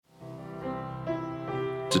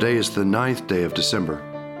Today is the 9th day of December,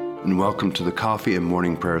 and welcome to the Coffee and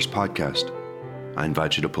Morning Prayers podcast. I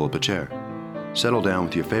invite you to pull up a chair, settle down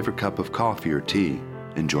with your favorite cup of coffee or tea,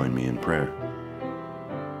 and join me in prayer.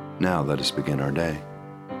 Now let us begin our day.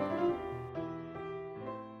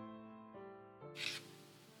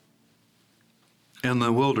 In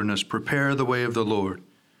the wilderness, prepare the way of the Lord.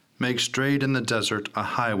 Make straight in the desert a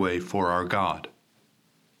highway for our God.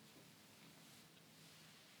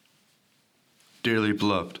 Dearly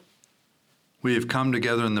beloved, we have come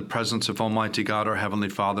together in the presence of Almighty God, our Heavenly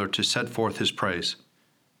Father, to set forth His praise,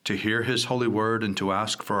 to hear His holy word, and to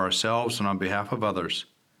ask for ourselves and on behalf of others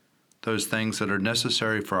those things that are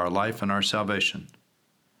necessary for our life and our salvation,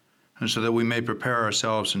 and so that we may prepare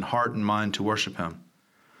ourselves in heart and mind to worship Him.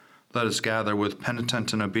 Let us gather with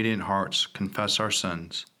penitent and obedient hearts, confess our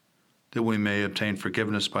sins, that we may obtain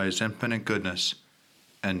forgiveness by His infinite goodness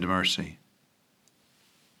and mercy.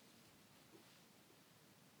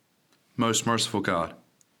 Most merciful God,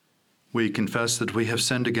 we confess that we have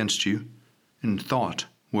sinned against you in thought,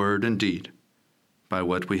 word, and deed, by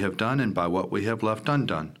what we have done and by what we have left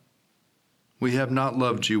undone. We have not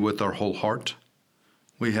loved you with our whole heart.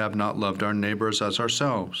 We have not loved our neighbors as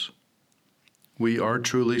ourselves. We are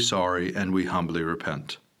truly sorry, and we humbly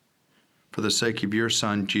repent. For the sake of your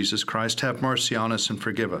Son, Jesus Christ, have mercy on us and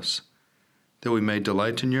forgive us, that we may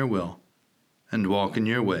delight in your will and walk in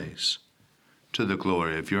your ways, to the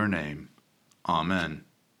glory of your name. Amen.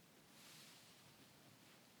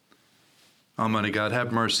 Almighty God,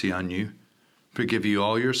 have mercy on you, forgive you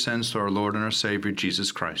all your sins through our Lord and our Savior,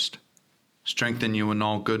 Jesus Christ. Strengthen you in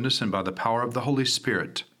all goodness, and by the power of the Holy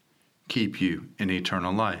Spirit, keep you in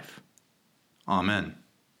eternal life. Amen.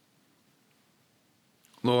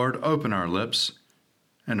 Lord, open our lips,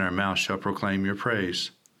 and our mouth shall proclaim your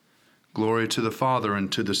praise. Glory to the Father,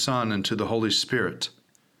 and to the Son, and to the Holy Spirit,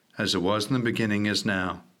 as it was in the beginning, is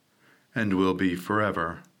now, and will be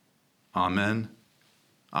forever. Amen.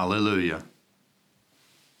 Alleluia.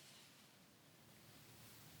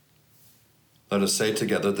 Let us say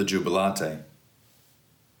together the Jubilate.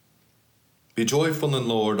 Be joyful in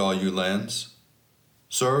the Lord, all you lands.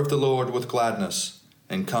 Serve the Lord with gladness,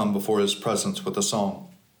 and come before His presence with a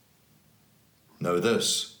song. Know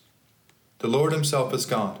this, the Lord Himself is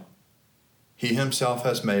God. He Himself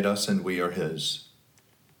has made us, and we are His.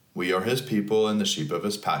 We are His people and the sheep of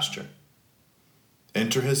His pasture.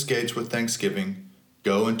 Enter His gates with thanksgiving,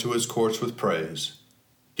 go into His courts with praise.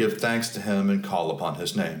 Give thanks to Him and call upon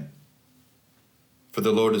His name. For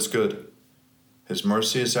the Lord is good, His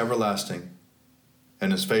mercy is everlasting,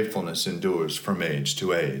 and His faithfulness endures from age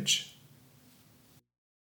to age.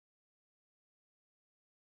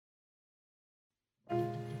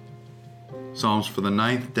 Psalms for the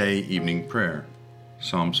 9th day evening prayer.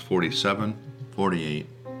 Psalms 47, 48,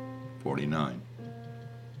 49.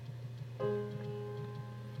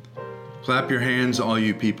 Clap your hands, all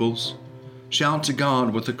you peoples. Shout to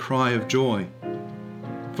God with a cry of joy.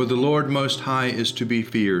 For the Lord Most High is to be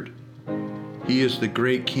feared. He is the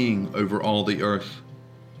great King over all the earth.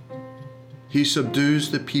 He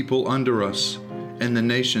subdues the people under us and the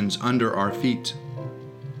nations under our feet.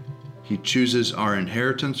 He chooses our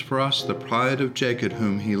inheritance for us, the pride of Jacob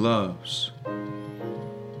whom He loves.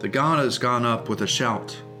 The God has gone up with a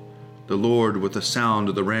shout, the Lord with the sound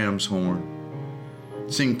of the ram's horn.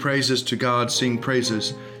 Sing praises to God, sing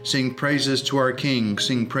praises to our King,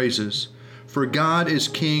 sing praises. For God is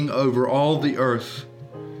King over all the earth.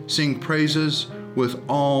 Sing praises with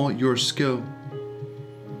all your skill.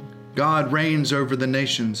 God reigns over the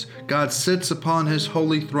nations. God sits upon His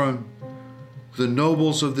holy throne. The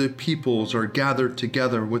nobles of the peoples are gathered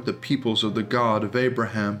together with the peoples of the God of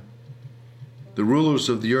Abraham. The rulers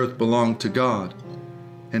of the earth belong to God,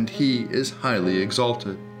 and He is highly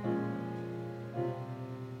exalted.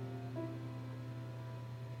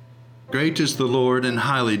 Great is the Lord, and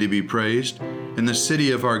highly to be praised, in the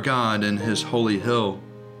city of our God and His holy hill.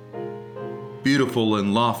 Beautiful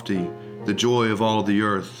and lofty, the joy of all the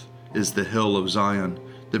earth, is the hill of Zion,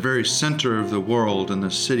 the very center of the world and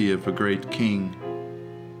the city of a great King.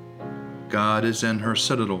 God is in her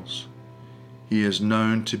citadels. He is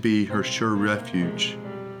known to be her sure refuge.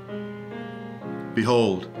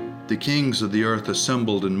 Behold, the kings of the earth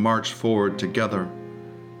assembled and marched forward together.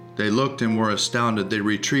 They looked and were astounded. They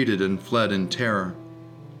retreated and fled in terror.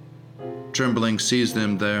 Trembling seized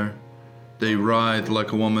them there. They writhed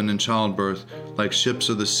like a woman in childbirth, like ships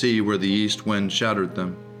of the sea where the east wind shattered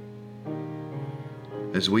them.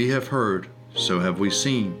 As we have heard, so have we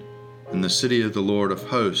seen, and the city of the Lord of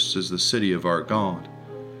hosts is the city of our God.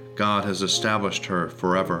 God has established her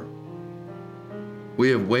forever. We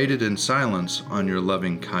have waited in silence on your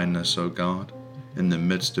loving kindness, O God. in the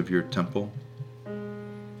midst of your temple.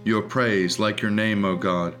 Your praise, like your name, O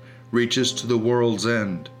God, reaches to the world's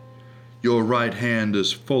end. Your right hand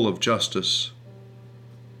is full of justice.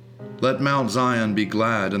 Let Mount Zion be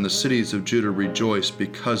glad and the cities of Judah rejoice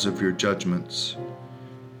because of your judgments.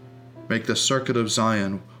 Make the circuit of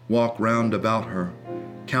Zion walk round about her.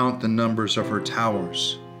 Count the numbers of her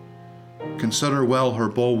towers. Consider well her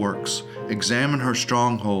bulwarks. Examine her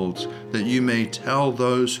strongholds, that you may tell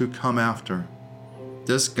those who come after.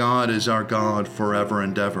 This God is our God forever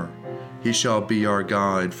and ever. He shall be our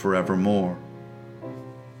guide forevermore.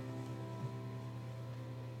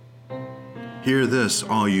 Hear this,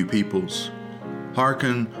 all you peoples.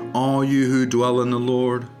 Hearken, all you who dwell in the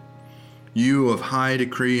Lord. You of high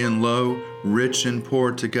decree and low, rich and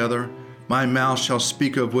poor together, my mouth shall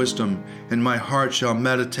speak of wisdom, and my heart shall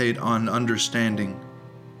meditate on understanding.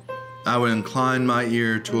 I will incline my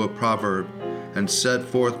ear to a proverb, and set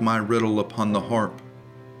forth my riddle upon the harp.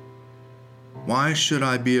 Why should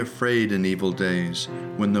I be afraid in evil days,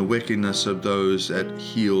 when the wickedness of those at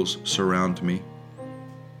heels surround me?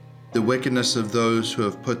 The wickedness of those who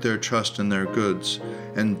have put their trust in their goods,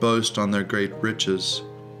 and boast on their great riches.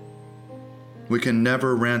 We can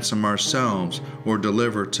never ransom ourselves or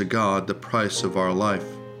deliver to God the price of our life.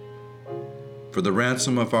 For the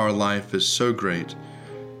ransom of our life is so great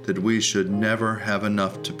that we should never have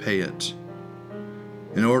enough to pay it,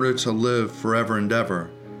 in order to live forever and ever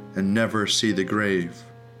and never see the grave.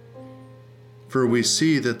 For we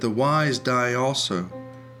see that the wise die also,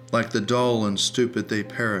 like the dull and stupid they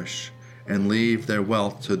perish, and leave their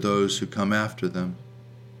wealth to those who come after them.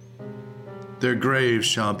 Their graves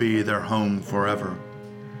shall be their home forever,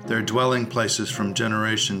 their dwelling places from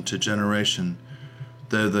generation to generation,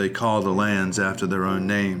 though they call the lands after their own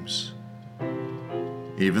names.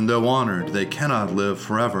 Even though honored, they cannot live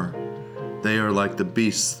forever. They are like the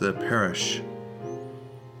beasts that perish.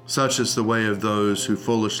 Such is the way of those who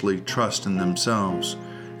foolishly trust in themselves,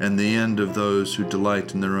 and the end of those who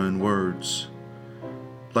delight in their own words.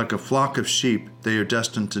 Like a flock of sheep, they are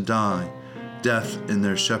destined to die, death in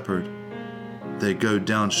their shepherd. They go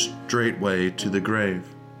down straightway to the grave.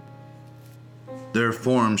 Their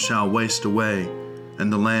forms shall waste away,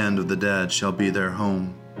 and the land of the dead shall be their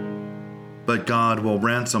home. But God will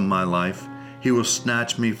ransom my life. He will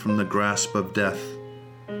snatch me from the grasp of death.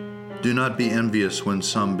 Do not be envious when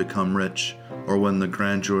some become rich, or when the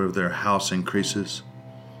grandeur of their house increases.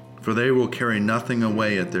 For they will carry nothing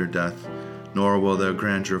away at their death, nor will their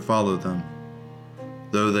grandeur follow them.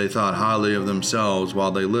 Though they thought highly of themselves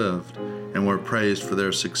while they lived, and were praised for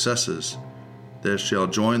their successes, they shall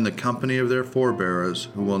join the company of their forebears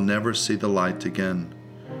who will never see the light again.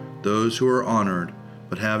 Those who are honored,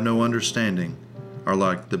 but have no understanding, are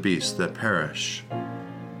like the beasts that perish.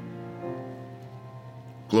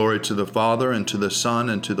 Glory to the Father, and to the Son,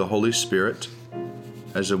 and to the Holy Spirit,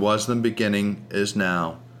 as it was in the beginning, is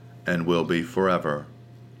now, and will be forever.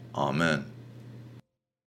 Amen.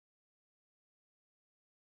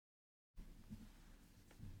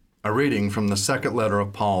 A reading from the second letter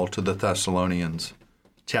of Paul to the Thessalonians,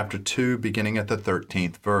 chapter 2, beginning at the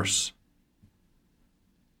 13th verse.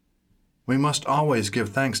 We must always give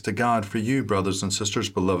thanks to God for you, brothers and sisters,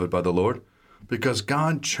 beloved by the Lord, because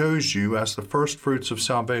God chose you as the first fruits of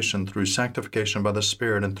salvation through sanctification by the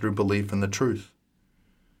Spirit and through belief in the truth.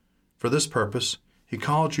 For this purpose, He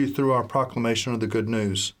called you through our proclamation of the good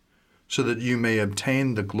news, so that you may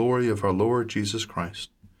obtain the glory of our Lord Jesus Christ.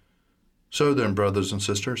 So then, brothers and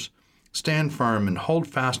sisters, stand firm and hold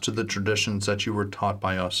fast to the traditions that you were taught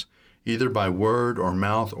by us, either by word or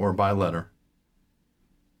mouth or by letter.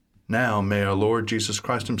 Now may our Lord Jesus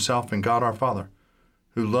Christ Himself and God our Father,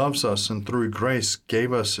 who loves us and through grace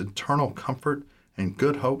gave us eternal comfort and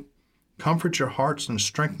good hope, comfort your hearts and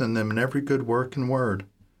strengthen them in every good work and word.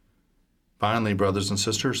 Finally, brothers and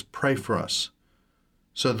sisters, pray for us,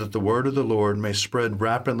 so that the word of the Lord may spread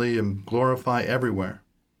rapidly and glorify everywhere,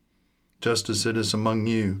 just as it is among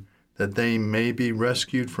you, that they may be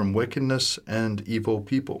rescued from wickedness and evil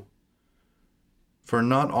people. For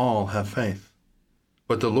not all have faith,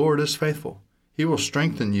 but the Lord is faithful. He will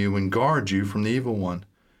strengthen you and guard you from the evil one,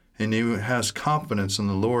 and He has confidence in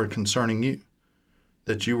the Lord concerning you,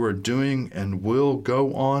 that you are doing and will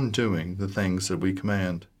go on doing the things that we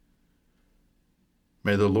command.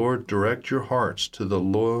 May the Lord direct your hearts to the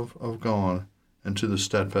love of God and to the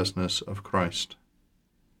steadfastness of Christ.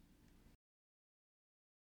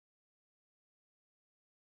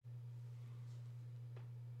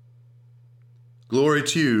 Glory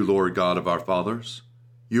to you, Lord God of our fathers.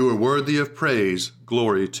 You are worthy of praise.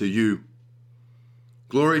 Glory to you.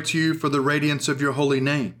 Glory to you for the radiance of your holy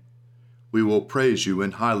name. we will praise you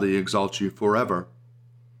and highly exalt you forever.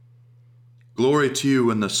 Glory to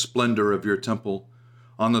you in the splendor of your temple.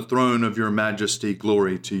 On the throne of your majesty,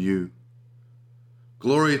 glory to you.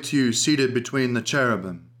 Glory to you seated between the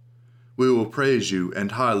cherubim. We will praise you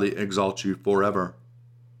and highly exalt you forever.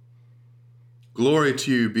 Glory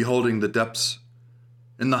to you beholding the depths.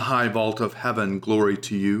 In the high vault of heaven, glory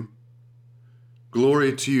to you.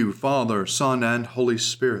 Glory to you, Father, Son, and Holy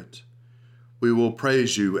Spirit. We will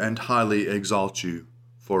praise you and highly exalt you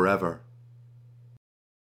forever.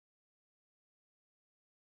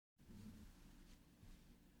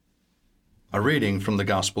 A reading from the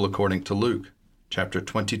Gospel according to Luke, chapter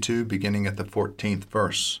 22, beginning at the 14th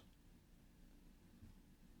verse.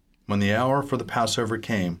 When the hour for the Passover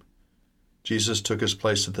came, Jesus took his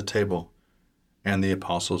place at the table, and the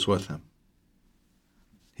apostles with him.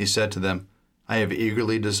 He said to them, I have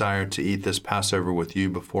eagerly desired to eat this Passover with you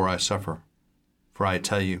before I suffer. For I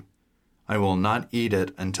tell you, I will not eat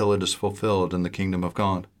it until it is fulfilled in the kingdom of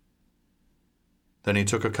God. Then he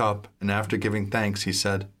took a cup, and after giving thanks, he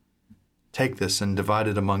said, Take this and divide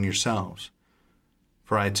it among yourselves.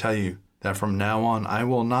 For I tell you that from now on I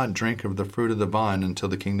will not drink of the fruit of the vine until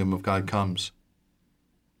the kingdom of God comes.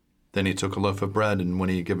 Then he took a loaf of bread, and when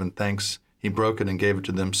he had given thanks, he broke it and gave it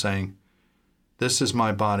to them, saying, This is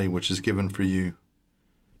my body which is given for you.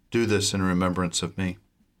 Do this in remembrance of me.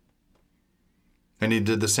 And he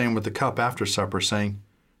did the same with the cup after supper, saying,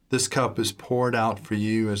 This cup is poured out for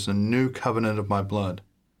you as a new covenant of my blood.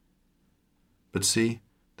 But see,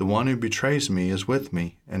 the one who betrays me is with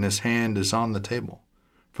me, and his hand is on the table.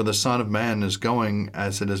 For the Son of Man is going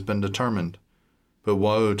as it has been determined, but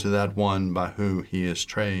woe to that one by whom he is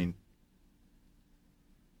betrayed.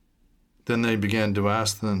 Then they began to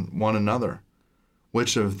ask one another,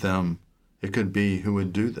 which of them it could be who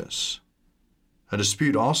would do this. A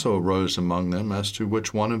dispute also arose among them as to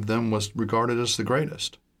which one of them was regarded as the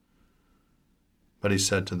greatest. But he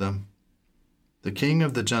said to them, The King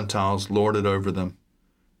of the Gentiles lord it over them,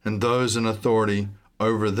 and those in authority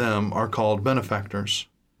over them are called benefactors.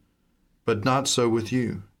 But not so with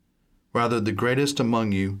you. Rather, the greatest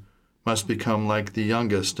among you must become like the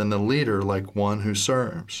youngest, and the leader like one who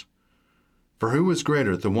serves. For who is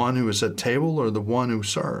greater, the one who is at table or the one who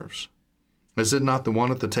serves? Is it not the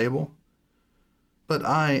one at the table? But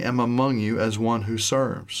I am among you as one who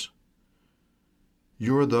serves.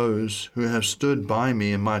 You are those who have stood by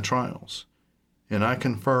me in my trials, and I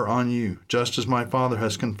confer on you, just as my Father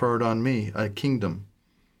has conferred on me, a kingdom,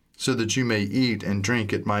 so that you may eat and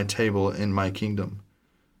drink at my table in my kingdom,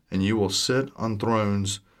 and you will sit on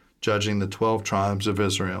thrones judging the 12 tribes of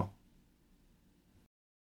Israel.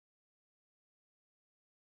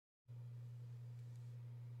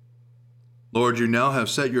 Lord, you now have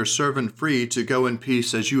set your servant free to go in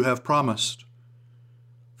peace as you have promised.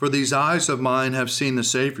 For these eyes of mine have seen the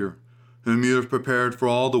Savior, whom you have prepared for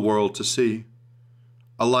all the world to see,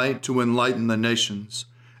 a light to enlighten the nations,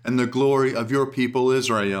 and the glory of your people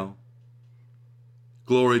Israel.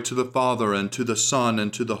 Glory to the Father, and to the Son,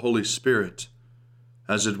 and to the Holy Spirit,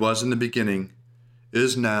 as it was in the beginning,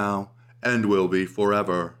 is now, and will be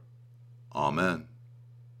forever. Amen.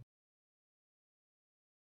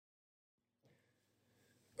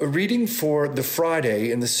 A reading for the Friday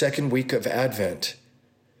in the second week of Advent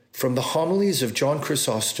from the homilies of John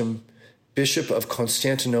Chrysostom, Bishop of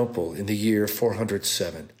Constantinople in the year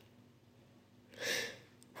 407.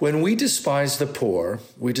 When we despise the poor,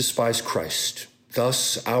 we despise Christ.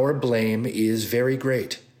 Thus our blame is very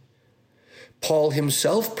great. Paul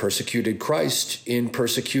himself persecuted Christ in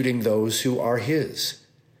persecuting those who are his.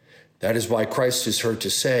 That is why Christ is heard to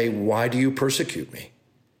say, Why do you persecute me?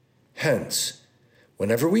 Hence,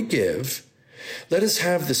 whenever we give, let us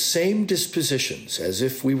have the same dispositions as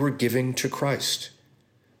if we were giving to Christ,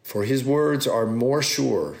 for his words are more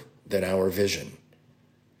sure than our vision.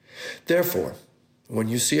 Therefore, when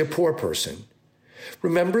you see a poor person,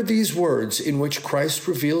 remember these words in which Christ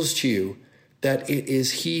reveals to you that it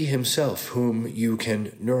is he himself whom you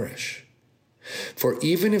can nourish. For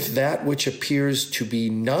even if that which appears to be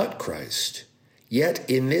not Christ, yet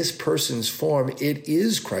in this person's form it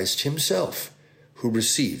is Christ himself, who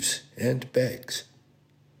receives and begs.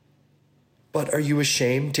 But are you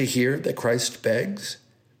ashamed to hear that Christ begs?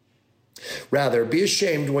 Rather, be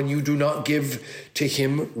ashamed when you do not give to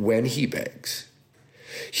him when he begs.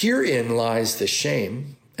 Herein lies the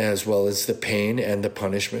shame, as well as the pain and the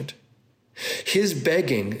punishment. His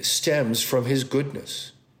begging stems from his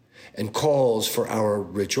goodness and calls for our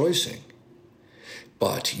rejoicing.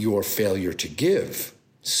 But your failure to give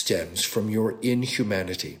stems from your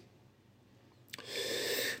inhumanity.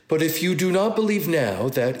 But if you do not believe now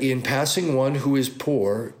that in passing one who is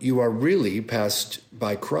poor, you are really passed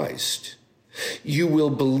by Christ, you will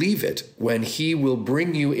believe it when he will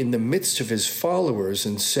bring you in the midst of his followers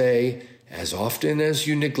and say, as often as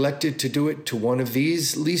you neglected to do it to one of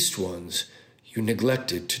these least ones, you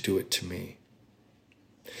neglected to do it to me.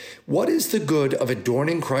 What is the good of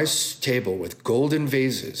adorning Christ's table with golden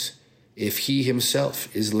vases if he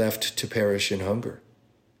himself is left to perish in hunger?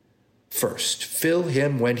 First, fill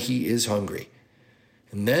him when he is hungry,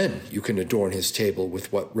 and then you can adorn his table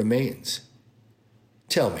with what remains.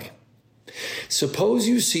 Tell me, suppose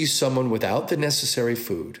you see someone without the necessary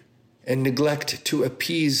food and neglect to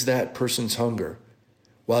appease that person's hunger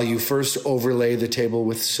while you first overlay the table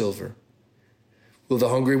with silver. Will the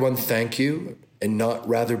hungry one thank you and not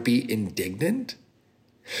rather be indignant?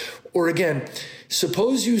 Or again,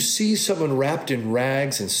 suppose you see someone wrapped in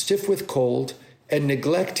rags and stiff with cold and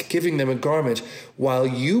neglect giving them a garment while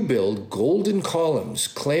you build golden columns,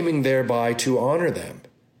 claiming thereby to honor them.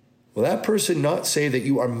 Will that person not say that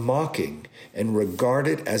you are mocking and regard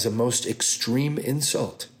it as a most extreme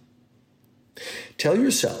insult? Tell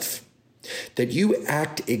yourself that you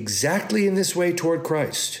act exactly in this way toward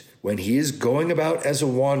Christ when he is going about as a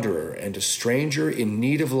wanderer and a stranger in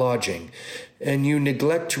need of lodging, and you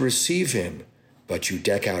neglect to receive him, but you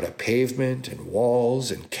deck out a pavement and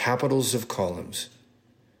walls and capitals of columns.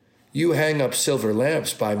 You hang up silver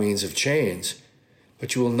lamps by means of chains,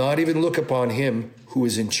 but you will not even look upon him who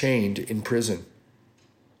is enchained in prison.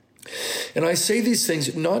 And I say these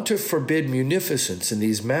things not to forbid munificence in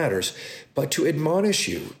these matters, but to admonish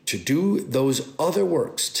you to do those other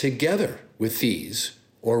works together with these,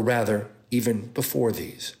 or rather, even before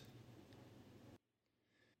these.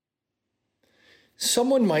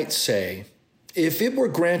 Someone might say, if it were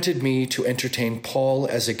granted me to entertain Paul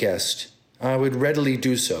as a guest, I would readily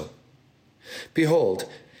do so. Behold,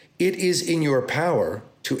 it is in your power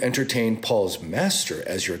to entertain Paul's master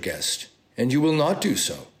as your guest, and you will not do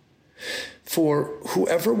so. For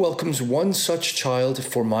whoever welcomes one such child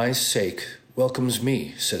for my sake welcomes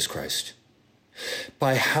me, says Christ.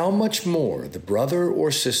 By how much more the brother or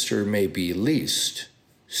sister may be least,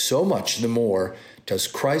 so much the more does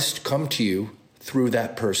Christ come to you through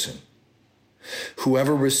that person.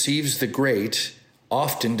 Whoever receives the great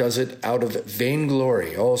often does it out of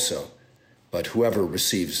vainglory also, but whoever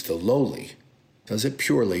receives the lowly does it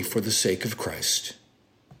purely for the sake of Christ.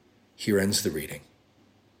 Here ends the reading.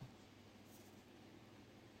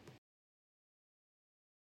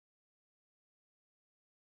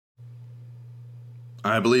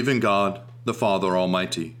 I believe in God, the Father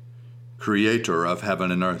Almighty, creator of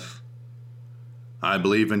heaven and earth. I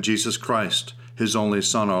believe in Jesus Christ, his only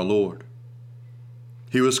Son, our Lord.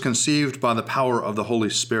 He was conceived by the power of the Holy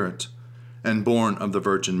Spirit and born of the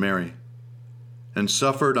Virgin Mary, and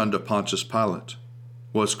suffered under Pontius Pilate,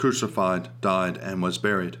 was crucified, died, and was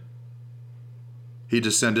buried. He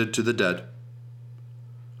descended to the dead.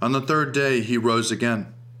 On the third day he rose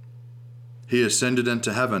again. He ascended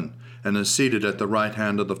into heaven and is seated at the right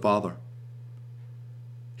hand of the Father.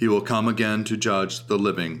 He will come again to judge the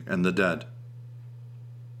living and the dead.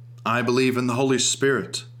 I believe in the Holy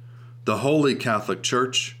Spirit, the Holy Catholic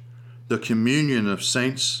Church, the communion of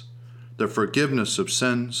saints, the forgiveness of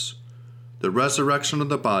sins, the resurrection of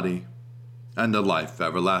the body, and the life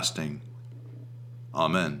everlasting.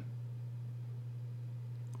 Amen.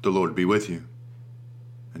 The Lord be with you,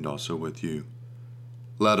 and also with you.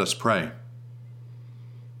 Let us pray.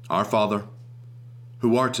 Our Father,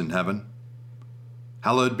 who art in heaven,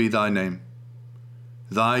 hallowed be thy name.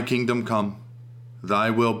 Thy kingdom come, thy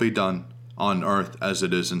will be done, on earth as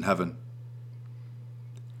it is in heaven.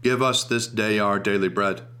 Give us this day our daily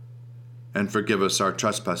bread, and forgive us our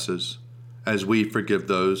trespasses, as we forgive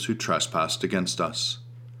those who trespass against us.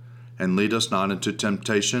 And lead us not into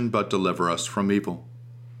temptation, but deliver us from evil.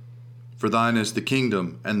 For thine is the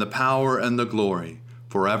kingdom, and the power, and the glory,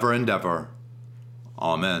 forever and ever.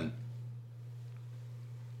 Amen.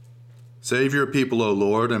 Save your people, O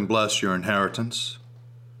Lord, and bless your inheritance.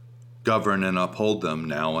 Govern and uphold them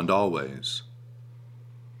now and always.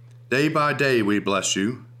 Day by day we bless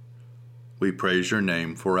you. We praise your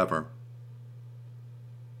name forever.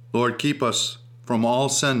 Lord, keep us from all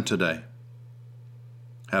sin today.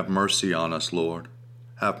 Have mercy on us, Lord.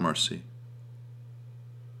 Have mercy.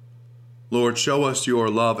 Lord, show us your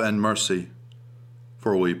love and mercy,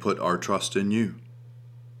 for we put our trust in you.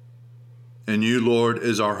 In you, Lord,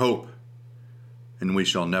 is our hope, and we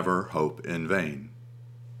shall never hope in vain.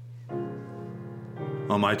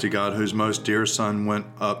 Almighty God, whose most dear Son went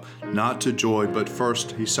up not to joy, but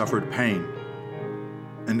first he suffered pain,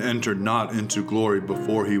 and entered not into glory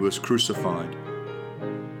before he was crucified.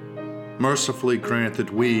 mercifully grant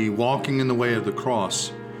that we, walking in the way of the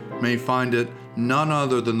cross, may find it none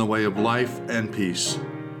other than the way of life and peace.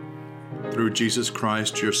 Through Jesus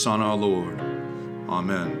Christ, your Son, our Lord.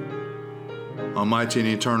 Amen. Almighty and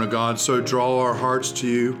eternal God, so draw our hearts to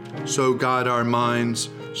you, so guide our minds,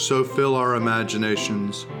 so fill our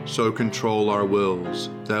imaginations, so control our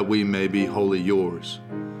wills, that we may be wholly yours,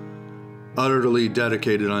 utterly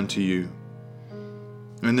dedicated unto you.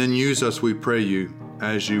 And then use us, we pray you,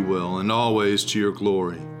 as you will, and always to your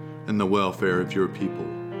glory and the welfare of your people.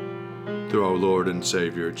 Through our Lord and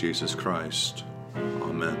Savior, Jesus Christ.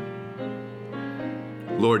 Amen.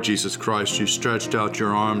 Lord Jesus Christ, you stretched out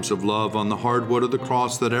your arms of love on the hard wood of the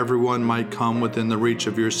cross that everyone might come within the reach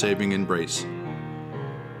of your saving embrace.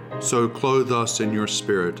 So clothe us in your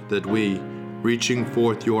Spirit, that we, reaching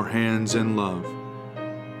forth your hands in love,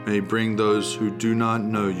 may bring those who do not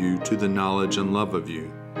know you to the knowledge and love of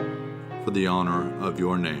you, for the honor of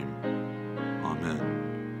your name. Amen.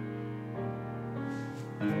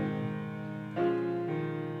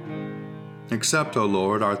 Accept, O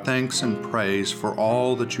Lord, our thanks and praise for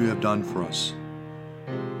all that you have done for us.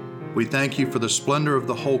 We thank you for the splendor of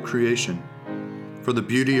the whole creation, for the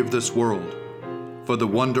beauty of this world, for the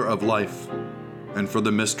wonder of life, and for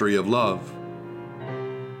the mystery of love.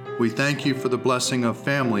 We thank you for the blessing of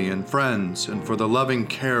family and friends, and for the loving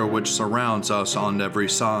care which surrounds us on every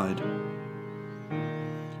side.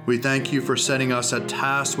 We thank you for setting us at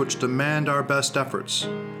tasks which demand our best efforts,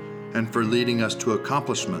 and for leading us to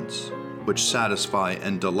accomplishments which satisfy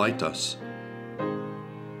and delight us.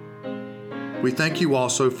 We thank you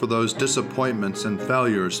also for those disappointments and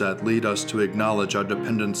failures that lead us to acknowledge our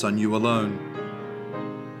dependence on you alone.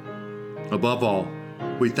 Above all,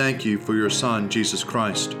 we thank you for your Son, Jesus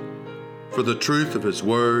Christ, for the truth of his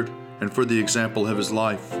word and for the example of his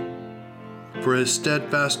life, for his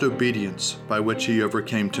steadfast obedience by which he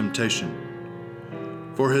overcame temptation,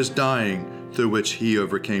 for his dying through which he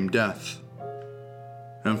overcame death,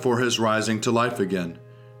 and for his rising to life again,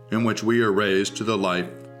 in which we are raised to the life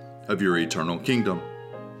of your eternal kingdom.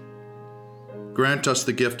 Grant us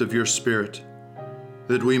the gift of your Spirit,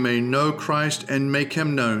 that we may know Christ and make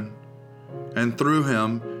him known, and through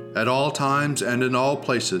him, at all times and in all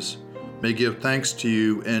places, may give thanks to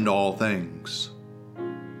you in all things.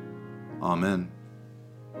 Amen.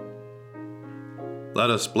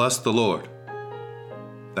 Let us bless the Lord.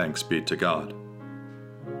 Thanks be to God.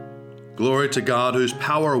 Glory to God, whose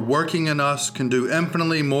power working in us can do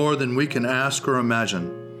infinitely more than we can ask or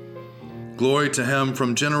imagine. Glory to him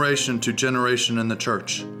from generation to generation in the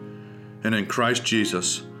church, and in Christ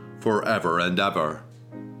Jesus forever and ever.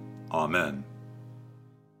 Amen.